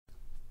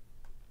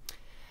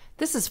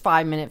This is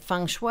 5-Minute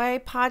Feng Shui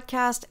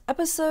Podcast,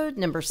 episode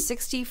number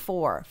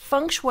 64.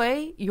 Feng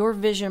Shui, your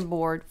vision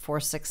board for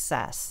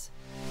success.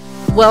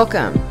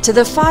 Welcome to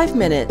the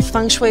 5-Minute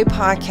Feng Shui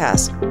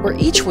Podcast, where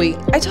each week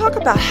I talk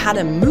about how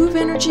to move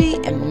energy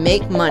and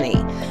make money.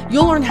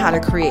 You'll learn how to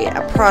create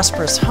a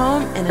prosperous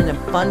home and an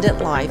abundant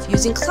life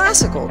using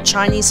classical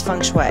Chinese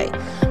Feng Shui.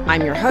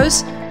 I'm your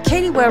host,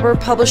 Katie Weber,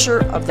 publisher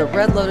of the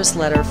Red Lotus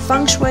Letter,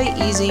 Feng Shui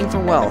Easing for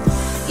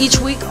Wealth. Each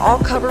week, I'll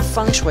cover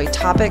Feng Shui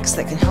topics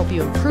that can help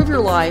you improve your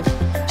life,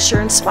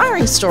 share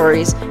inspiring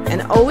stories,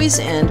 and always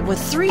end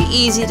with 3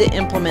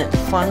 easy-to-implement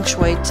Feng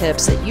Shui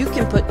tips that you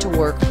can put to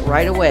work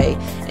right away,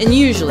 and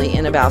usually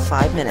in about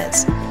 5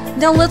 minutes.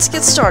 Now let's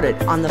get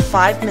started on the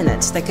 5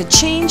 minutes that could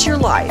change your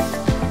life.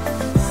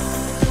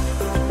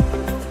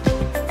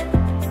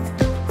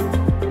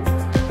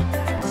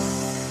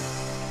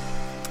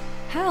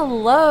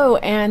 Hello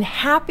and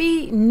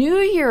Happy New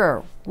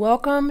Year!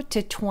 Welcome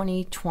to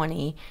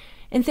 2020,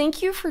 and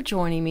thank you for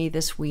joining me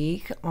this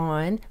week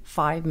on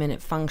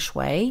 5-Minute Feng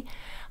Shui.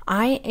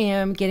 I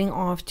am getting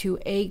off to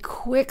a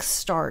quick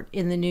start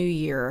in the new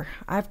year.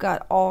 I've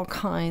got all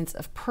kinds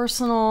of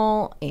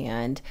personal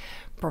and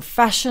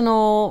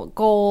professional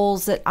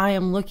goals that I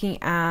am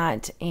looking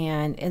at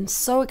and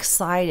so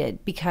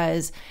excited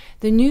because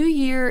the new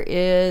year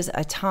is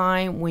a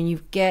time when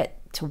you get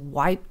to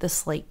wipe the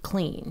slate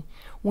clean,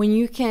 when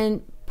you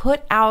can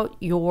put out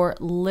your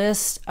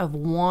list of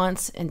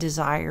wants and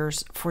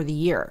desires for the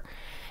year.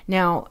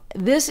 Now,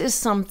 this is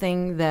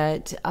something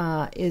that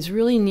is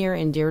really near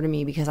and dear to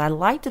me because I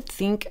like to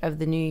think of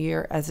the new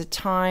year as a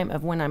time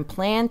of when I'm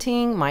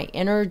planting my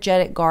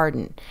energetic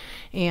garden.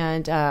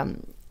 And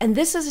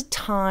this is a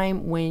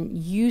time when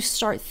you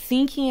start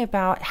thinking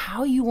about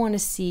how you want to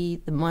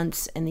see the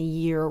months and the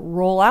year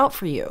roll out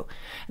for you.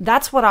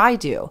 That's what I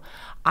do.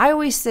 I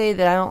always say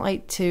that I don't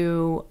like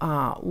to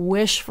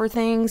wish for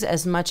things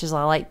as much as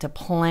I like to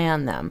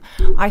plan them.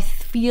 I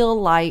feel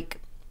like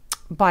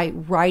by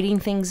writing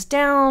things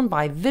down,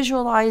 by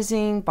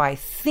visualizing, by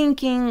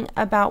thinking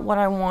about what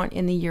I want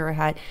in the year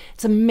ahead,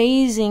 it's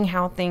amazing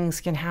how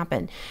things can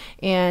happen.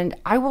 And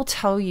I will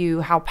tell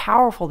you how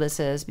powerful this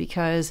is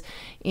because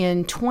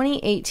in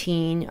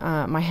 2018,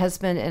 my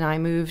husband and I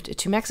moved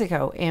to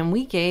Mexico and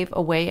we gave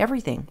away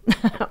everything,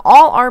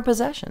 all our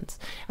possessions.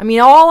 I mean,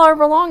 all our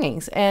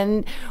belongings.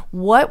 And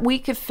what we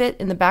could fit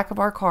in the back of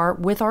our car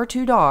with our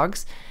 2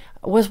 dogs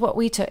was what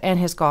we took, and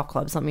his golf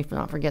clubs, let me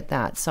not forget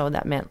that. So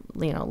that meant,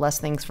 less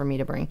things for me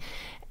to bring.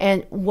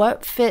 And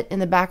what fit in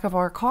the back of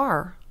our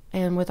car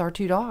and with our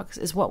 2 dogs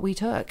is what we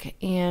took.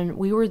 And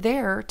we were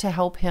there to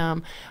help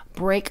him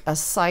break a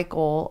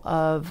cycle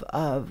of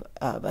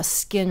a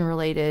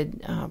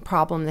skin-related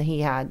problem that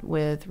he had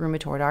with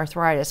rheumatoid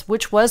arthritis,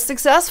 which was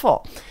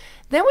successful.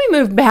 Then we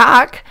moved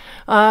back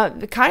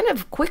kind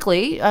of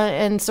quickly,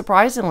 and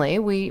surprisingly,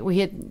 we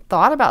had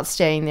thought about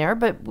staying there,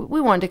 but we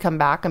wanted to come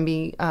back and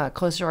be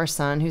closer to our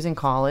son who's in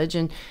college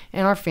and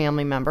our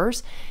family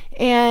members.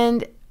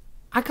 And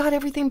I got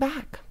everything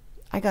back.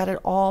 I got it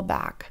all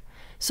back.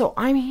 So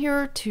I'm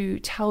here to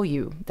tell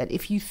you that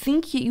if you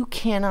think you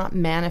cannot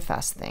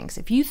manifest things,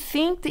 if you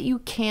think that you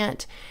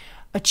can't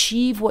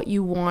achieve what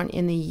you want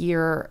in the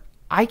year,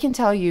 I can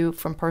tell you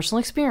from personal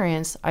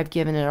experience, I've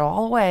given it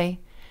all away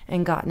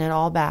and gotten it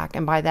all back.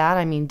 And by that,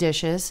 I mean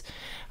dishes,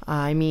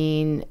 I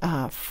mean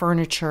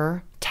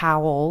furniture,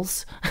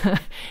 towels,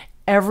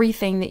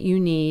 everything that you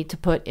need to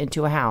put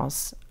into a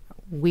house,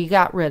 we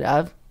got rid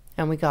of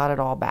and we got it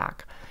all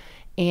back.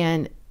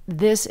 And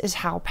this is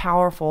how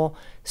powerful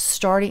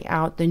starting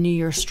out the new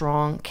year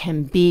strong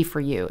can be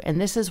for you.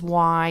 And this is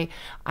why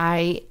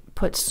I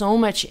put so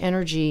much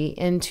energy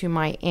into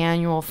my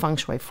annual Feng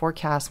Shui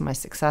forecast, my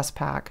success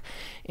pack,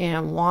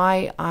 and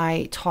why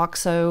I talk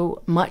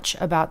so much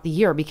about the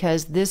year,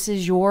 because this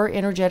is your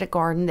energetic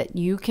garden that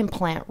you can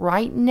plant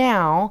right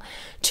now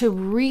to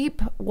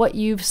reap what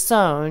you've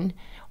sown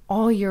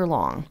all year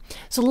long.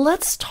 So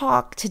let's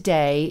talk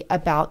today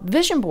about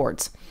vision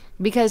boards,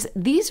 because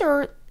these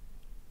are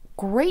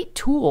great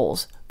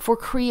tools for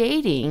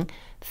creating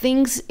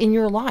things in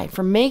your life,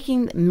 for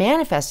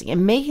manifesting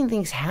and making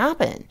things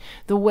happen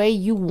the way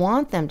you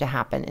want them to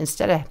happen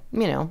instead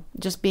of,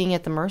 just being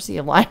at the mercy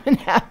of life and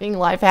having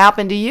life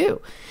happen to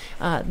you.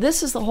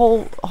 This is the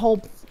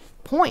whole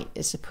point,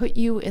 is to put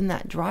you in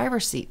that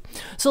driver's seat.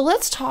 So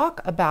let's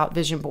talk about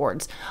vision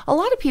boards. A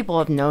lot of people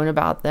have known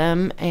about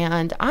them,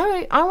 and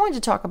I wanted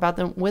to talk about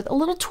them with a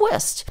little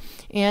twist.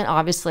 And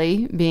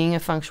obviously, being a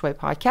Feng Shui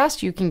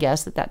podcast, you can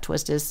guess that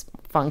twist is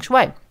Feng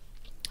Shui.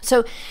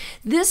 So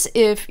this,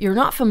 if you're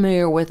not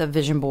familiar with a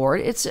vision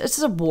board, it's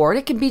a board.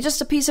 It could be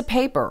just a piece of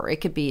paper. It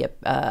could be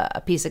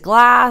a piece of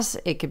glass.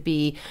 It could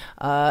be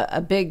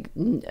a big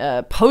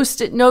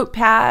Post-it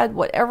notepad,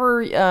 whatever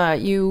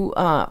you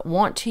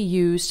want to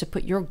use to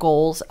put your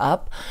goals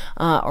up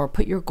or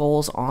put your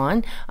goals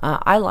on.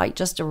 I like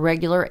just a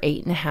regular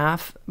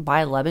 8.5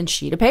 by 11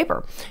 sheet of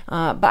paper.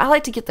 But I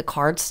like to get the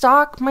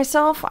cardstock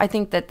myself. I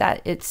think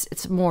that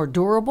it's more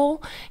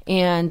durable.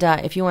 And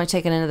if you want to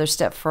take it another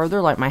step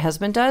further, like my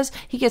husband does, does,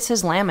 he gets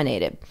his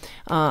laminated.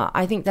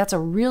 I think that's a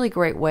really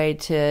great way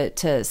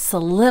to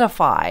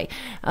solidify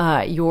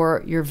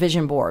your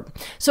vision board.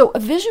 So a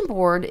vision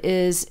board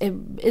is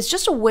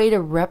just a way to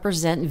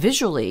represent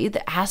visually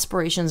the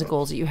aspirations and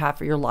goals that you have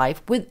for your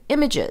life with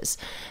images.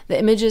 The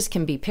images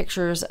can be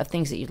pictures of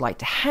things that you'd like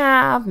to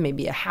have,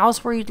 maybe a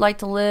house where you'd like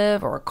to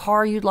live or a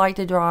car you'd like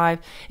to drive.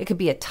 It could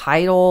be a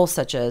title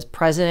such as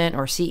president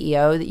or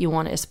CEO that you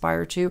want to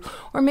aspire to,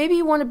 or maybe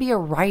you want to be a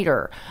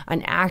writer,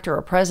 an actor,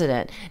 a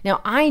president.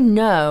 Now, I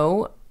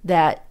know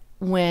that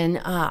when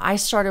I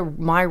started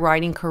my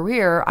writing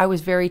career, I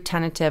was very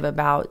tentative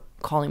about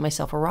calling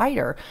myself a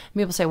writer.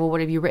 People say, well,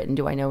 what have you written?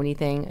 Do I know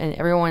anything? And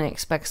everyone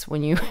expects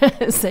when you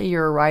say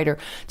you're a writer,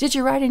 did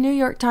you write a New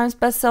York Times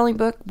best-selling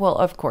book? Well,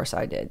 of course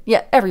I did.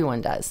 Yeah,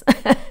 everyone does.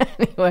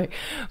 Anyway,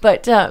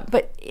 but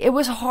it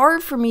was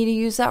hard for me to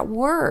use that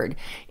word.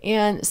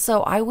 And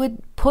so I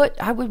would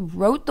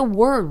wrote the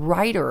word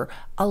writer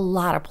a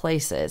lot of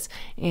places,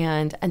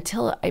 and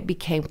until it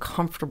became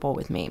comfortable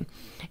with me.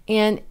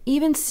 And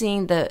even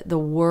seeing the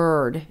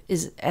word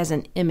as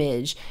an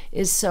image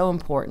is so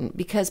important,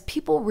 because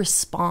people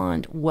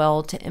respond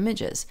well to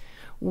images.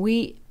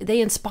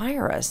 They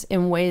inspire us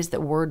in ways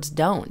that words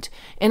don't.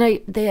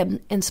 And they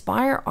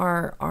inspire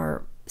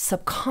our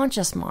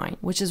subconscious mind,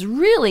 which is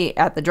really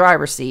at the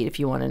driver's seat if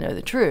you want to know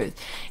the truth.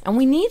 And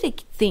we need to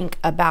think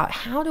about,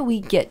 how do we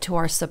get to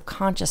our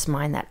subconscious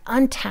mind, that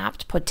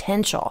untapped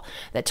potential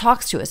that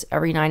talks to us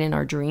every night in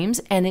our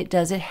dreams. And it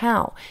does it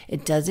how?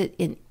 It does it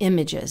in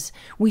images.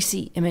 We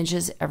see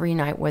images every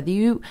night, whether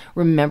you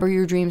remember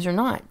your dreams or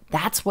not.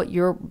 That's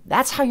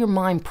how your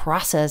mind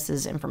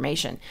processes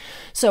information.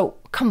 So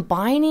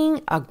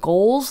combining a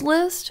goals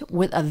list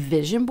with a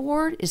vision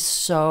board is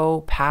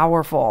so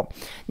powerful.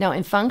 Now,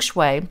 in Feng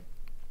Shui,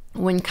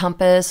 when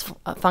compass,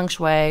 Feng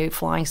Shui,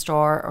 flying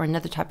star, or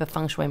another type of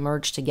Feng Shui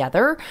merge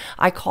together,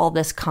 I call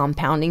this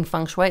compounding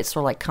Feng Shui. It's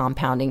sort of like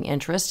compounding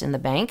interest in the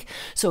bank.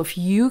 So if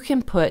you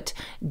can put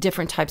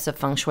different types of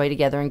Feng Shui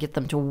together and get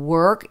them to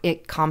work,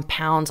 it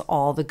compounds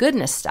all the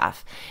goodness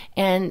stuff.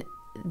 And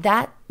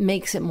that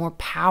makes it more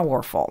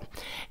powerful.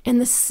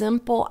 And the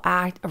simple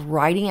act of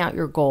writing out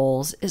your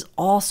goals is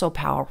also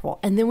powerful.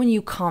 And then when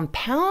you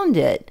compound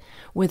it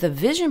with a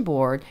vision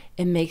board,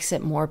 it makes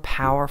it more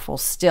powerful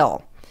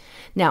still.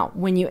 Now,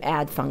 when you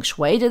add Feng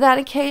Shui to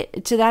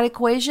that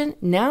equation,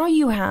 now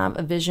you have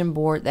a vision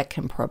board that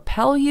can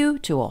propel you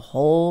to a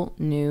whole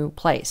new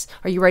place.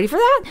 Are you ready for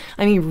that?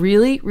 I mean,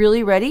 really,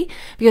 really ready?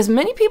 Because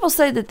many people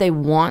say that they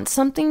want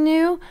something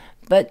new,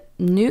 but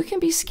new can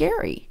be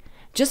scary.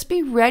 Just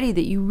be ready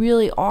that you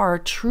really are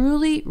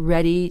truly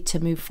ready to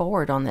move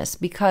forward on this,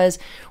 because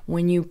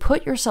when you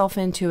put yourself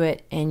into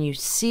it and you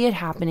see it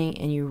happening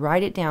and you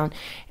write it down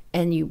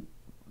and you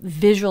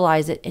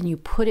visualize it and you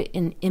put it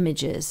in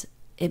images,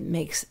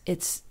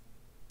 it's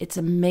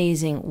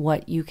amazing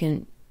what you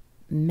can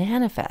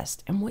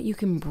manifest and what you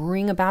can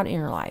bring about in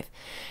your life.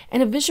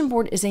 And a vision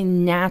board is a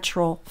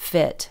natural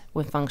fit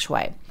with Feng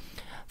Shui.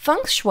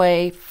 Feng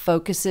Shui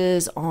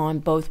focuses on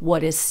both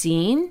what is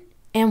seen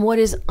and what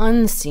is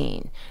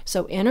unseen.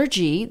 So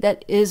energy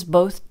that is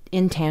both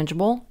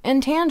intangible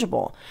and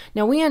tangible.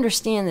 Now, we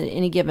understand that at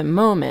any given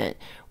moment,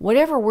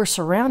 whatever we're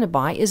surrounded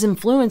by is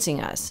influencing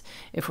us.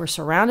 If we're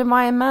surrounded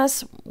by a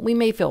mess, we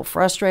may feel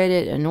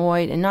frustrated,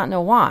 annoyed, and not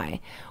know why.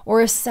 Or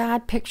if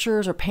sad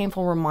pictures or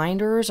painful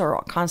reminders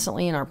are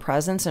constantly in our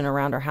presence and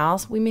around our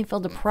house, we may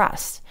feel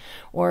depressed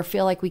or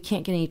feel like we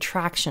can't get any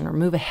traction or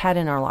move ahead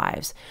in our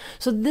lives.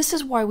 So this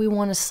is why we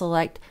want to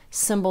select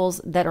symbols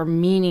that are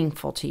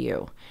meaningful to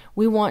you.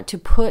 We want to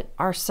put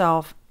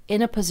ourselves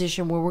in a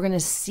position where we're going to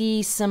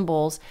see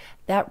symbols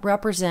that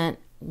represent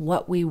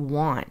what we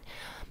want.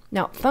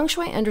 Now, Feng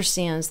Shui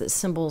understands that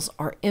symbols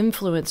are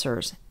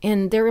influencers,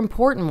 and they're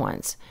important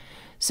ones.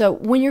 So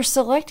when you're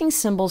selecting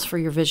symbols for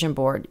your vision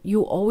board,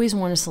 you always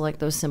want to select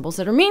those symbols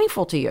that are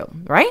meaningful to you,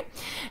 right?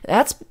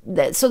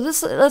 So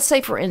let's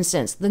say, for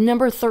instance, the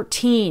number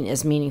 13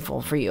 is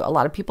meaningful for you. A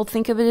lot of people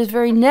think of it as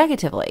very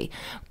negatively,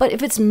 but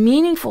if it's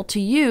meaningful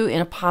to you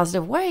in a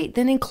positive way,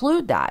 then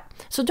include that.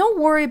 So don't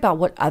worry about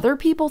what other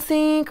people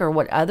think or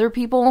what other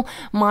people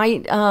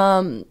might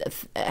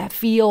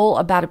feel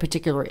about a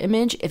particular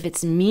image. If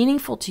it's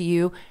meaningful to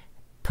you,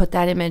 put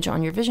that image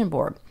on your vision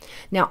board.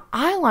 Now,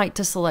 I like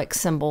to select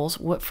symbols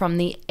from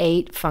the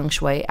 8 Feng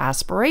Shui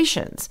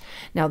aspirations.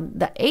 Now,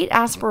 the 8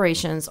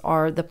 aspirations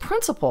are the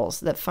principles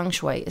that Feng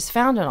Shui is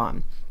founded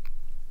on.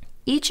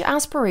 Each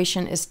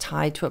aspiration is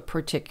tied to a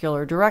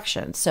particular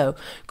direction. So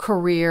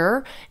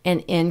career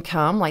and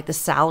income, like the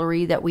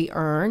salary that we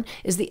earn,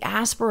 is the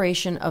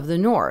aspiration of the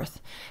north.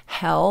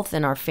 Health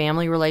and our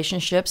family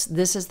relationships,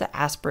 this is the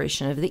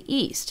aspiration of the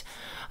east.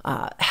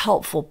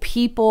 Helpful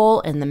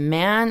people and the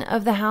man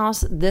of the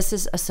house, this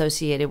is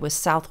associated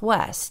with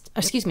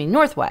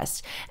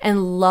northwest.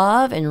 And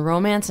love and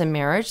romance and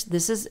marriage,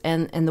 this is,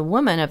 and the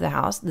woman of the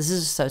house, this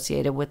is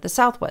associated with the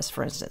southwest,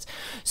 for instance.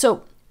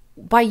 So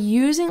by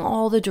using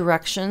all the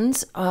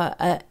directions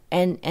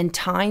and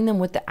tying them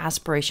with the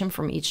aspiration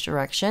from each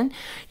direction,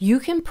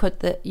 you can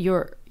put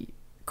your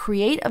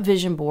create a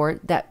vision board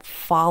that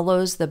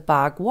follows the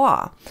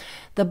bagua.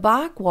 The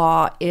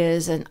bagua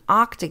is an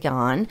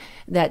octagon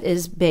that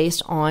is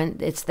based on,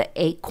 it's the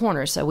 8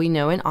 corners. So we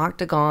know an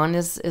octagon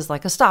is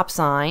like a stop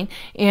sign,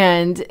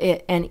 and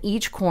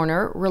each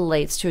corner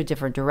relates to a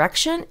different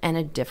direction and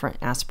a different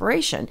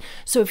aspiration.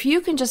 So if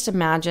you can just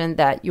imagine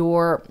that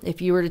if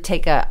you were to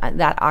take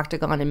that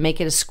octagon and make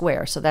it a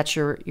square, so that's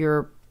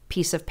your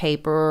piece of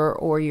paper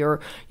or your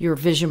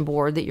vision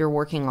board that you're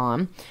working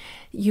on,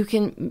 you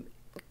can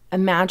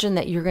imagine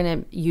that you're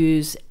going to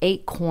use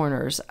 8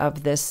 corners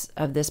of this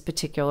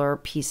particular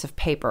piece of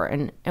paper,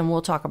 and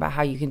we'll talk about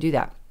how you can do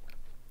that.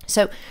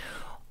 So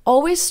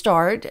always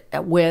start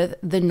with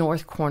the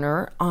north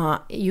corner.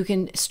 You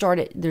can start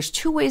it. There's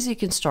 2 ways you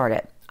can start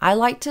it. I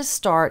like to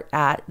start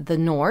at the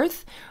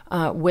north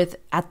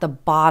at the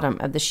bottom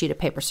of the sheet of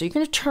paper. So you're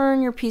going to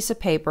turn your piece of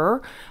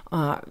paper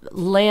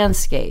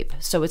landscape.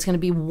 So it's going to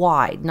be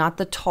wide, not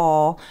the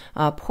tall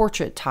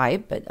portrait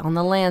type, but on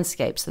the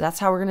landscape. So that's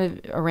how we're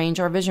going to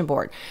arrange our vision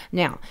board.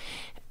 Now,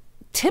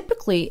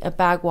 typically a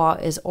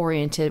bagua is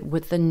oriented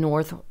with the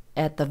north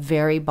at the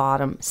very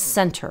bottom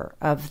center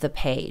of the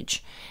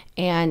page.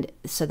 And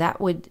so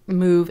that would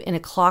move in a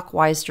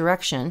clockwise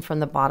direction from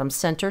the bottom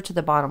center to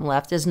the bottom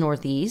left is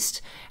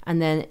northeast. And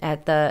then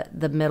at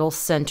the middle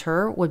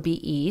center would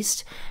be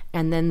east.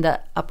 And then the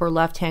upper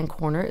left-hand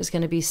corner is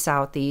going to be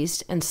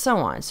southeast, and so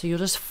on. So you'll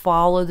just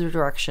follow the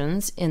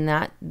directions in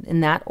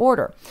that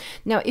order.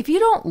 Now, if you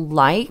don't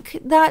like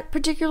that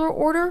particular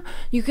order,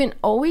 you can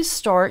always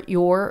start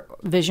your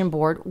vision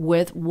board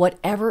with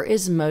whatever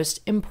is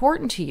most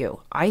important to you.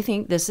 I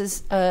think this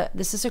is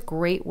a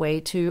great way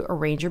to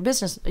arrange your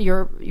business,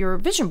 your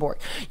vision board.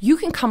 You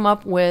can come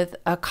up with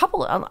a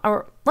couple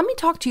or let me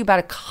talk to you about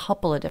a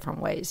couple of different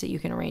ways that you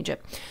can arrange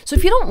it. So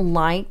if you don't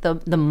like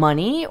the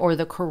money or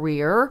the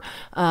career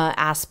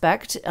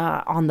aspect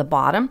on the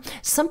bottom,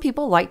 some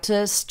people like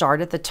to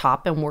start at the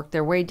top and work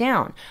their way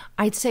down.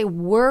 I'd say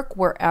work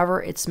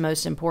wherever it's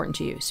most important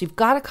to you. So you've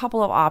got a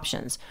couple of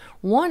options.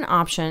 One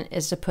option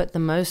is to put the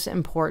most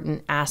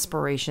important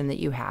aspiration that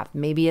you have.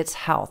 Maybe it's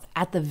health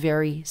at the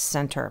very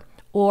center,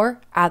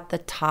 or at the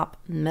top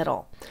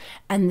middle,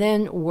 and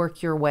then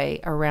work your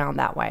way around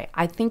that way.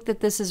 I think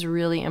that this is a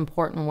really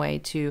important way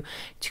to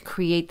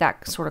create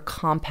that sort of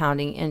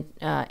compounding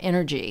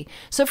energy.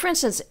 So for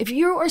instance, if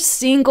you are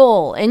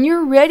single and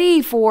you're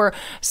ready for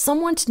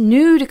someone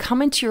new to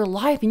come into your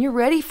life and you're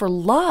ready for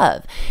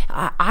love,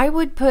 I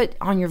would put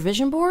on your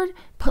vision board,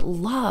 put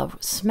love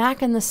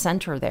smack in the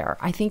center there.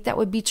 I think that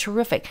would be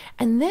terrific.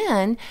 And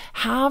then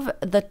have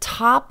the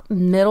top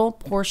middle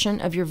portion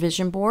of your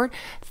vision board,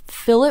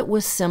 fill it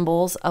with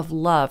symbols of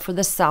love for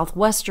the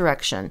southwest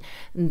direction.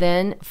 And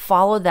then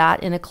follow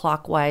that in a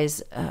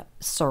clockwise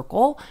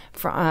circle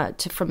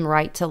from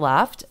right to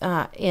left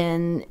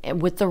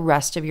with the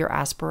rest of your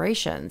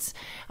aspirations.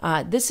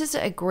 This is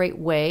a great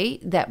way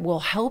that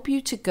will help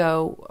you to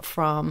go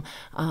from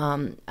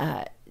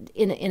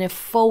in a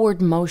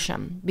forward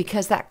motion,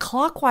 because that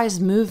clockwise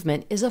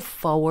movement is a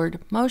forward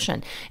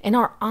motion, and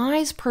our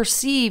eyes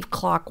perceive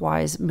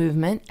clockwise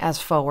movement as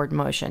forward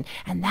motion.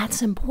 And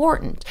that's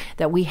important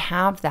that we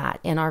have that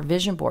in our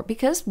vision board,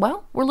 because,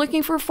 well, we're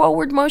looking for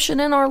forward motion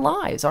in our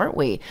lives, aren't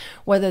we?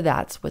 Whether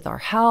that's with our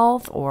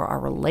health or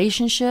our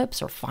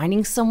relationships or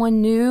finding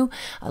someone new,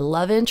 a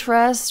love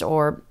interest,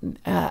 or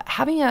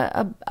having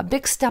a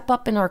big step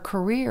up in our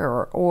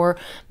career, or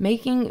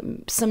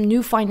making some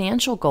new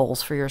financial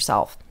goals for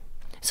yourself.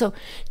 So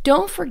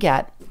don't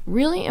forget,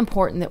 really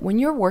important, that when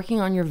you're working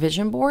on your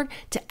vision board,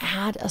 to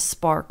add a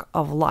spark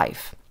of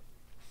life.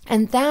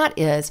 And that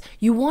is,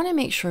 you want to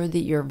make sure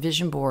that your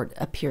vision board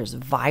appears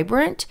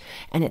vibrant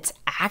and it's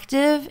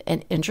active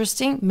and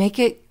interesting. Make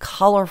it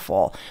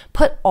colorful.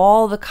 Put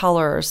all the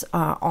colors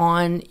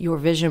on your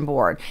vision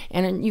board,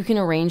 and you can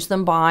arrange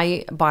them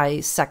by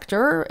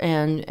sector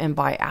and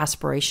by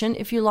aspiration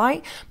if you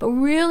like. But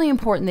really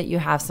important that you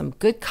have some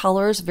good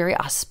colors, very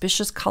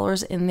auspicious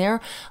colors in there,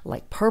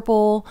 like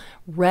purple,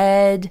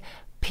 red,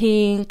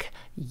 pink,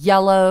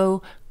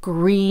 yellow,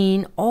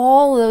 green,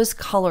 all those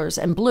colors,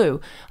 and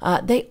blue.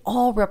 They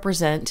all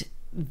represent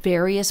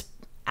various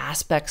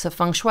aspects of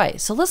Feng Shui.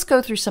 So let's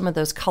go through some of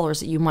those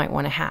colors that you might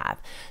want to have.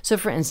 So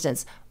for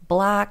instance,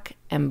 black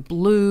and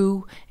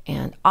blue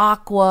and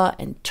aqua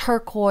and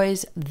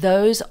turquoise,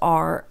 those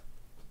are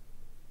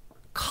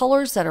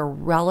colors that are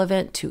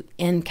relevant to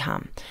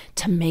income,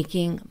 to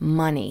making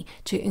money,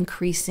 to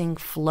increasing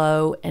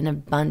flow and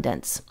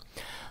abundance.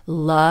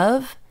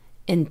 Love,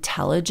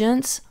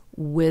 intelligence,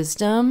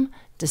 wisdom,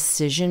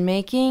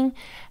 decision-making,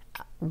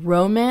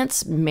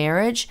 romance,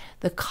 marriage,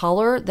 the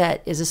color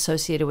that is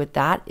associated with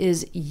that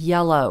is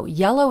yellow.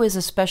 Yellow is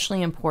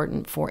especially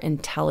important for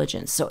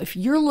intelligence. So if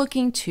you're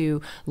looking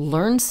to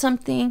learn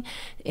something,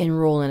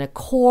 enroll in a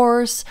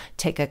course,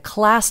 take a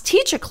class,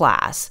 teach a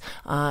class,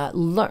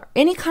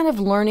 any kind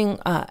of learning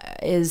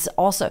is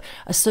also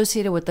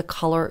associated with the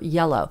color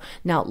yellow.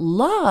 Now,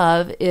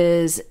 love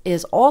is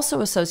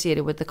also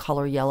associated with the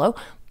color yellow,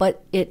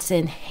 but it's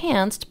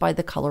enhanced by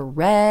the color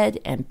red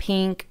and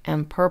pink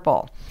and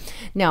purple.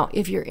 Now,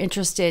 if you're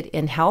interested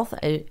in health,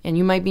 and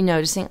you might be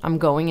noticing I'm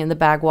going in the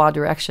bagua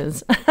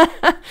directions.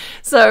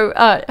 So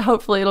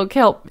hopefully it'll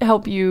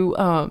help you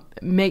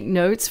make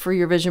notes for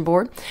your vision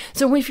board.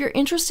 So if you're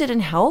interested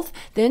in health,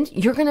 then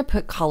you're going to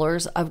put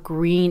colors of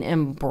green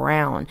and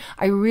brown.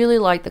 I really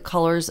like the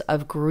colors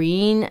of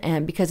green,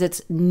 and because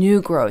it's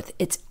new growth,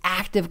 it's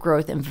active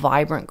growth and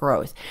vibrant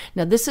growth.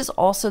 Now this is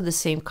also the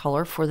same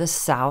color for the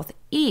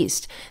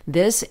southeast.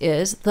 This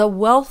is the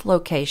wealth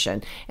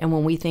location. And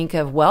when we think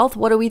of wealth,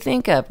 what do we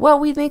think of? Well,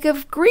 we think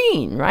of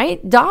green,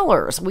 right?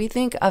 Dollars. We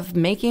think of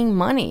making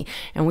money,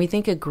 and we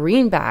think of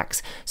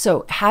greenbacks.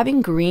 So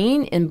having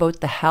green in both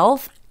the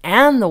health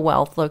and the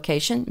wealth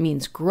location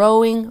means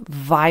growing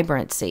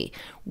vibrancy.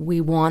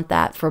 We want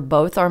that for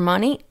both our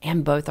money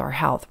and both our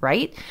health,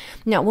 right?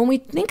 Now, when we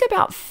think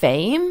about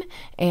fame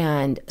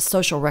and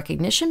social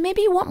recognition,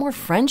 maybe you want more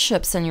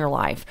friendships in your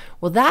life.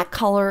 Well, that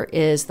color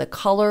is the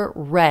color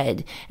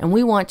red, and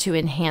we want to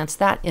enhance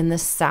that in the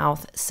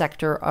south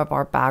sector of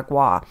our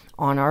bagua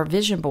on our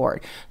vision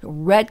board.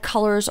 Red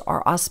colors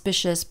are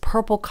auspicious,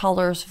 purple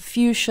colors,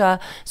 fuchsia,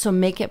 so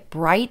make it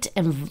bright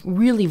and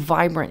really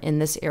vibrant in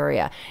this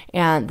area.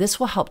 And this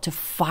will help to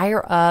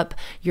fire up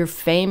your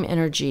fame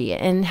energy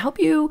and help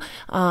you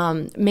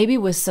maybe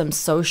with some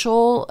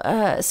social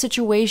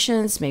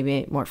situations,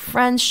 maybe more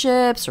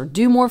friendships, or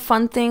do more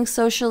fun things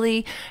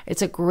socially.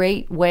 It's a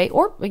great way,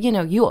 or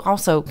you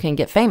also can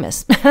get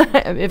famous.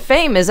 If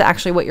fame is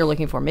actually what you're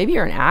looking for, maybe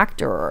you're an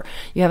actor or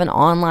you have an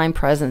online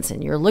presence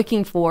and you're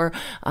looking for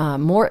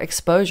more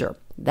exposure.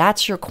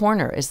 That's your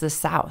corner, is the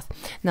south.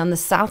 Now in the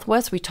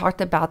southwest, we talked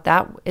about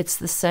that. It's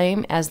the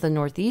same as the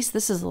northeast.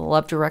 This is the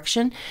love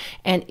direction,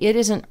 and it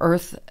is an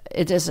earth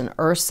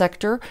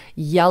sector.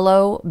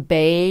 Yellow,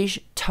 beige,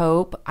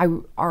 taupe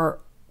are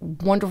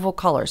wonderful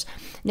colors.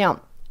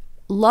 Now,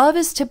 love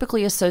is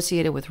typically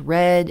associated with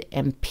red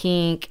and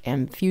pink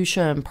and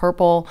fuchsia and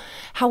purple.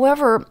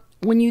 However,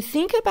 when you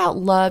think about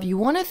love, you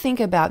want to think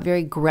about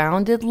very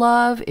grounded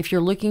love. If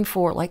you're looking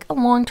for like a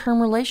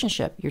long-term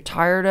relationship, you're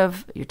tired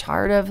of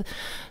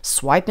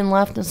swiping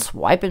left and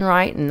swiping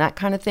right and that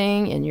kind of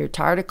thing, and you're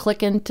tired of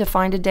clicking to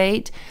find a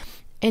date,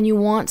 and you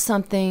want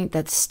something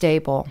that's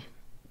stable,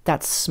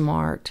 that's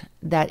smart,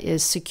 that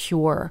is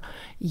secure.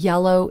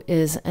 Yellow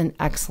is an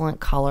excellent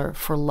color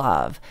for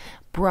love.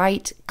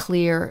 Bright,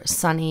 clear,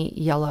 sunny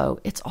yellow.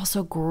 It's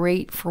also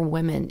great for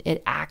women.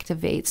 It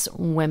activates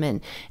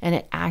women, and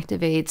it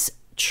activates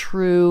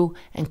true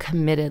and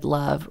committed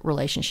love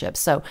relationships.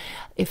 So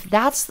if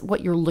that's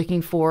what you're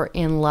looking for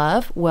in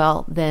love,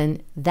 well,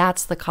 then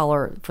that's the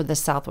color for the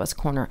southwest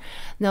corner.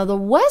 Now, the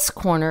west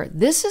corner,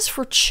 this is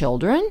for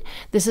children.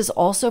 This is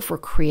also for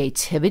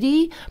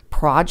creativity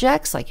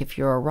projects. Like if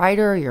you're a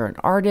writer, you're an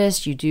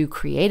artist, you do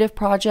creative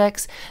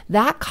projects,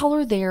 that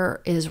color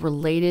there is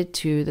related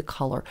to the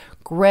color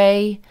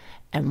gray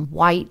and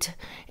white,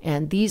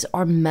 and these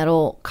are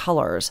metal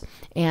colors,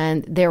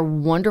 and they're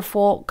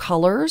wonderful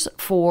colors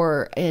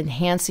for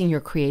enhancing your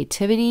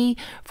creativity,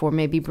 for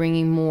maybe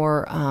bringing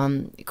more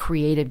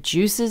creative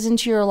juices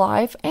into your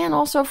life, and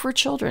also for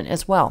children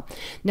as well.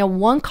 Now,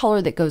 one color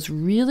that goes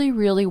really,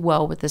 really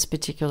well with this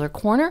particular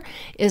corner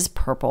is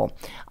purple.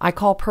 I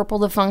call purple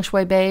the Feng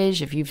Shui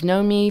beige. If you've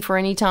known me for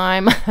any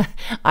time,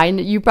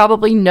 you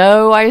probably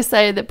know I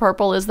say that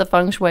purple is the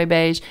Feng Shui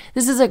beige.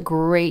 This is a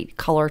great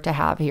color to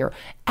have here,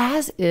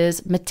 as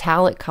is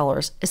metallic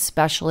colors,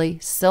 especially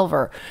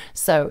silver.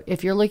 So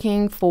if you're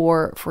looking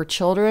for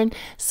children,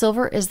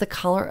 silver is the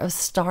color of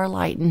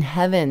starlight in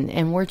heaven,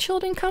 and where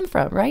children come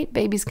from, right?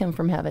 Babies come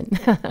from heaven.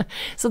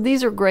 So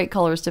these are great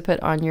colors to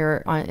put on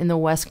in the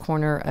west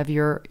corner of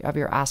your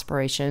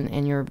aspiration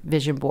and your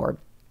vision board.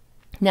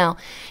 Now,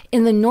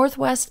 in the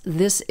Northwest,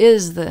 this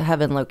is the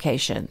heaven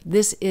location.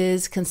 This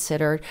is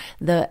considered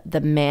the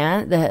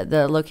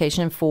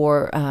location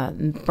for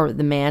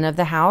the man of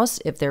the house,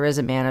 if there is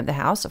a man of the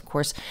house. Of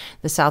course,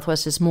 the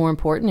Southwest is more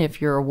important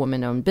if you're a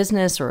woman-owned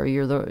business, or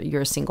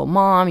you're a single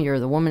mom,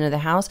 you're the woman of the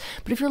house.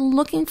 But if you're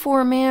looking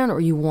for a man,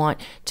 or you want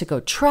to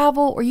go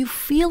travel, or you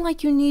feel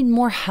like you need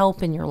more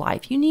help in your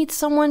life, you need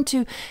someone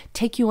to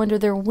take you under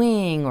their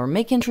wing or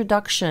make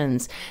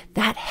introductions,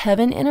 that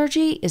heaven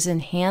energy is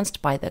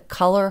enhanced by the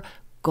color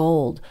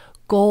gold.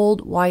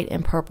 Gold, white,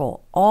 and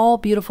purple, all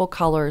beautiful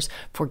colors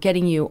for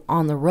getting you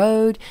on the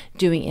road,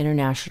 doing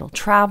international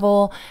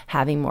travel,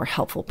 having more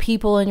helpful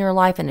people in your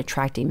life, and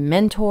attracting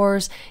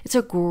mentors. It's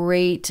a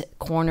great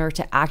corner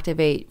to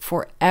activate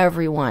for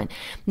everyone.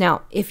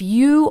 Now, if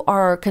you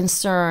are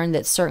concerned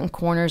that certain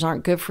corners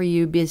aren't good for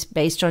you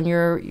based on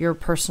your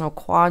personal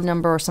quad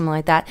number or something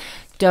like that,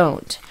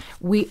 don't.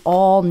 We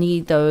all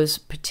need those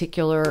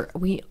particular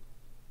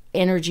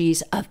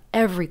energies of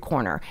every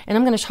corner. And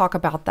I'm going to talk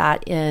about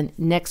that in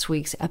next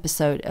week's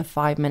episode of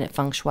 5 Minute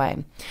Feng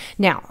Shui.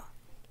 Now,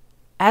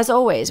 as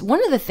always,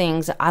 one of the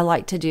things I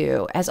like to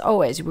do, as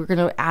always, we're going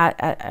to add,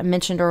 I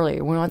mentioned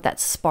earlier, we want that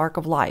spark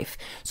of life.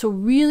 So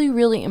really,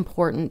 really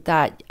important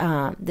that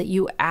that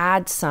you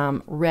add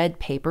some red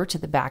paper to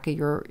the back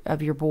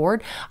of your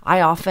board. I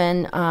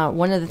often,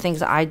 one of the things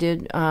that I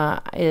did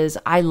is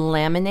I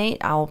laminate.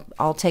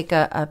 I'll take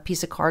a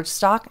piece of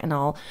cardstock and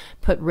I'll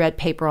put red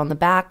paper on the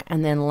back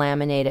and then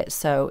laminate it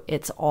so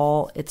it's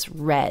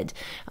red.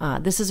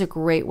 This is a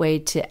great way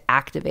to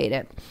activate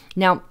it.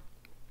 Now,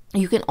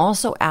 you can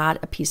also add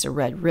a piece of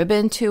red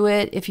ribbon to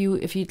it if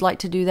you'd like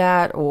to do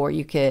that, or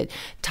you could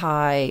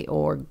tie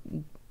or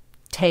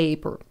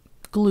tape or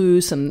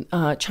glue some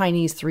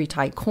Chinese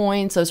 3-tie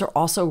coins. Those are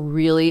also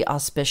really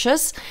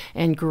auspicious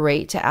and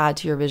great to add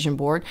to your vision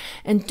board.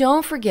 And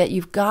don't forget,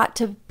 you've got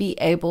to be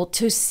able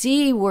to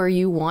see where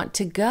you want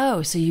to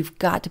go. So you've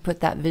got to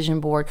put that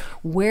vision board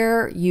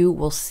where you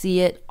will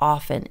see it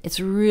often. It's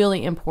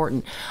really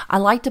important. I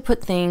like to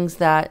put things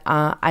that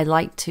I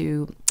like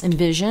to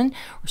envision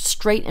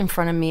straight in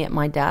front of me at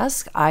my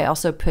desk. I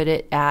also put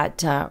it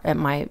at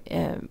my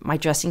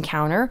dressing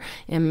counter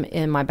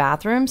in my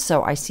bathroom,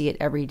 so I see it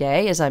every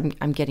day as I'm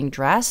getting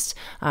dressed.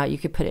 You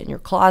could put it in your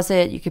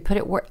closet. You could put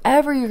it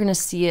wherever you're going to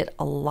see it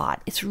a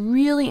lot. It's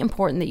really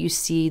important that you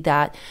see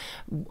that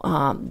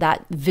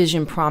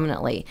vision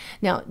prominently.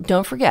 Now,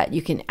 don't forget,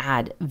 you can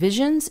add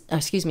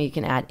you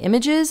can add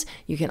images.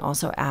 You can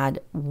also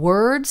add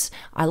words.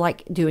 I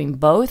like doing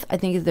both. I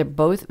think they're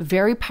both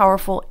very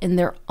powerful in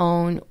their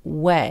own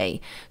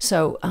way.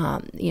 So,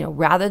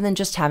 rather than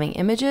just having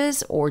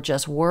images or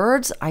just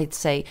words, I'd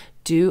say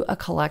do a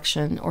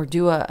collection or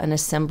do an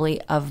assembly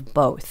of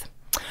both.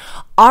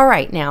 All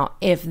right, now,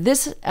 if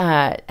this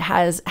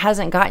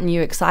hasn't gotten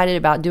you excited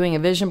about doing a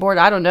vision board,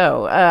 I don't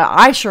know.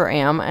 I sure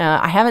am.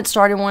 I haven't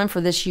started one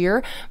for this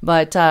year,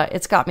 but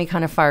it's got me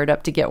kind of fired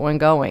up to get one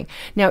going.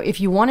 Now,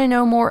 if you want to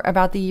know more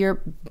about the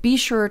year, be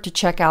sure to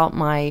check out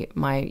my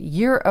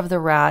Year of the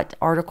Rat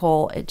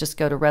article. Just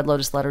go to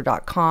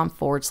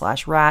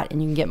redlotusletter.com/rat,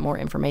 and you can get more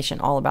information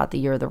all about the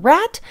Year of the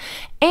Rat.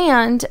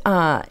 And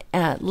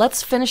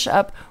let's finish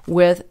up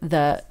with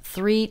the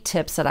 3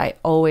 tips that I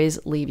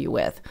always leave you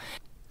with.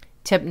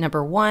 Tip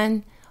number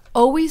 1,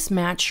 always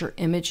match your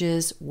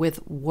images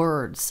with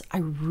words. I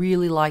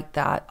really like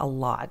that a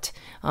lot.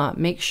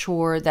 Make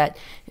sure that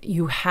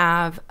you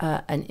have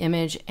an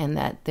image and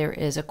that there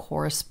is a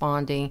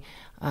corresponding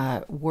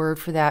word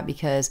for that,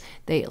 because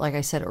they, like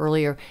I said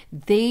earlier,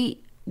 they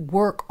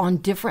work on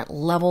different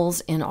levels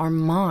in our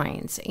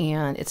minds,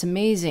 and it's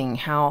amazing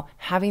how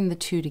having the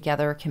two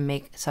together can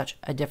make such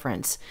a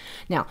difference.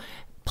 Now,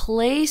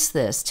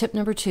 tip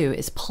number 2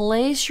 is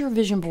place your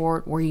vision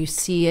board where you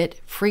see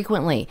it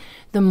frequently.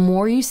 The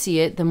more you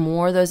see it, the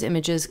more those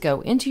images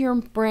go into your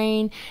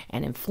brain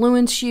and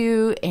influence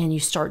you, and you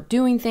start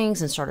doing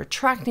things and start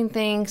attracting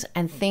things,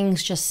 and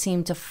things just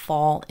seem to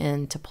fall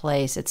into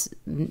place. It's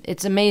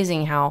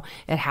amazing how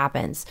it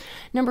happens.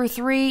 Number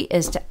 3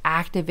 is to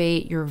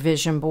activate your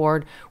vision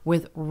board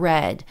with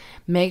red.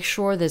 Make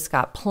sure that it's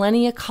got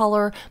plenty of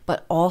color,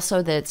 but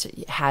also that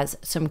it has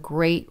some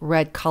great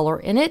red color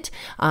in it.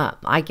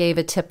 I gave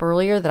a tip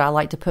earlier that I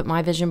like to put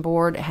my vision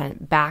board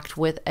backed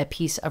with a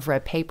piece of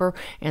red paper,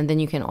 and then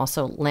you can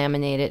also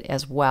laminate it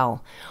as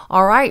well.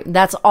 All right,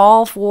 that's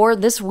all for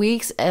this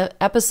week's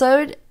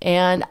episode,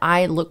 and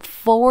I look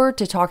forward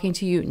to talking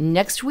to you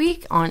next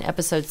week on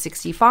episode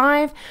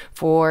 65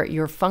 for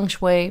your Feng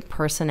Shui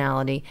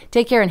personality.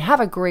 Take care and have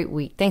a great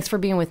week. Thanks for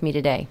being with me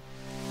today.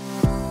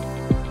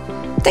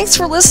 Thanks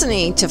for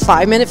listening to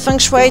 5-Minute Feng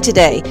Shui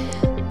today.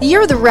 The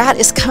Year of the Rat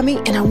is coming,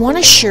 and I want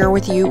to share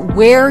with you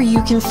where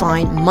you can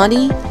find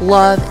money,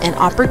 love, and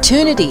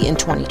opportunity in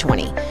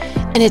 2020.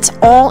 And it's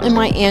all in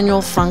my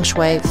annual Feng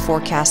Shui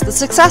Forecast, the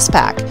Success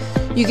Pack.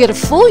 You get a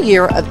full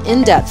year of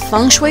in-depth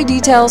Feng Shui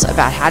details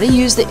about how to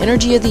use the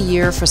energy of the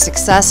year for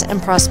success and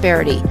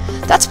prosperity.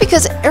 That's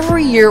because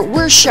every year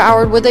we're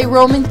showered with a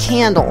Roman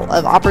candle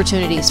of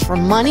opportunities for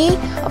money,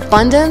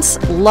 abundance,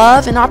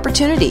 love, and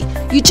opportunity.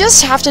 You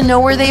just have to know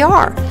where they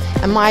are.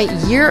 And my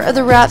Year of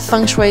the Rat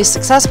Feng Shui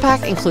Success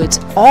Pack includes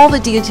all the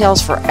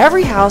details for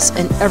every house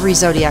and every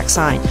zodiac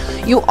sign.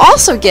 You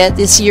also get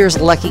this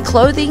year's lucky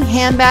clothing,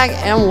 handbag,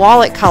 and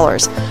wallet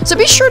colors. So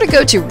be sure to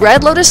go to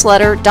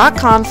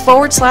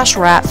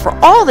redlotusletter.com/rat for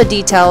all the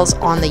details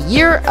on the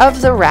Year of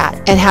the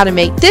Rat and how to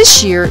make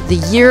this year the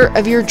year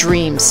of your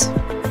dreams.